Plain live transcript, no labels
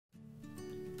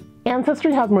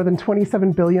Ancestry has more than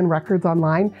 27 billion records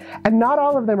online, and not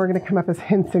all of them are going to come up as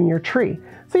hints in your tree,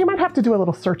 so you might have to do a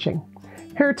little searching.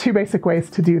 Here are 2 basic ways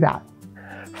to do that.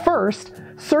 First,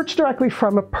 search directly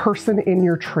from a person in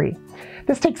your tree.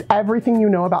 This takes everything you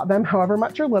know about them, however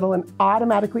much or little, and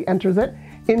automatically enters it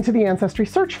into the Ancestry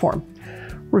search form.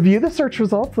 Review the search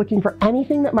results looking for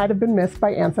anything that might have been missed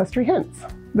by Ancestry hints.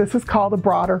 This is called a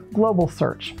broader global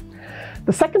search.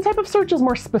 The second type of search is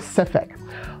more specific.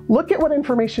 Look at what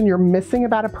information you're missing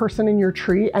about a person in your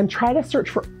tree and try to search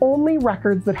for only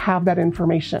records that have that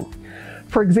information.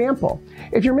 For example,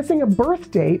 if you're missing a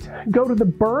birth date, go to the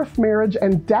birth, marriage,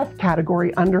 and death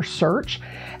category under search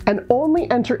and only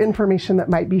enter information that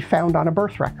might be found on a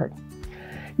birth record.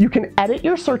 You can edit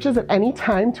your searches at any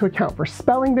time to account for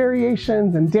spelling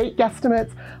variations and date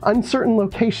guesstimates, uncertain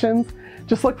locations.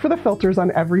 Just look for the filters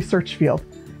on every search field.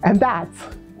 And that's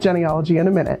genealogy in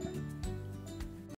a minute.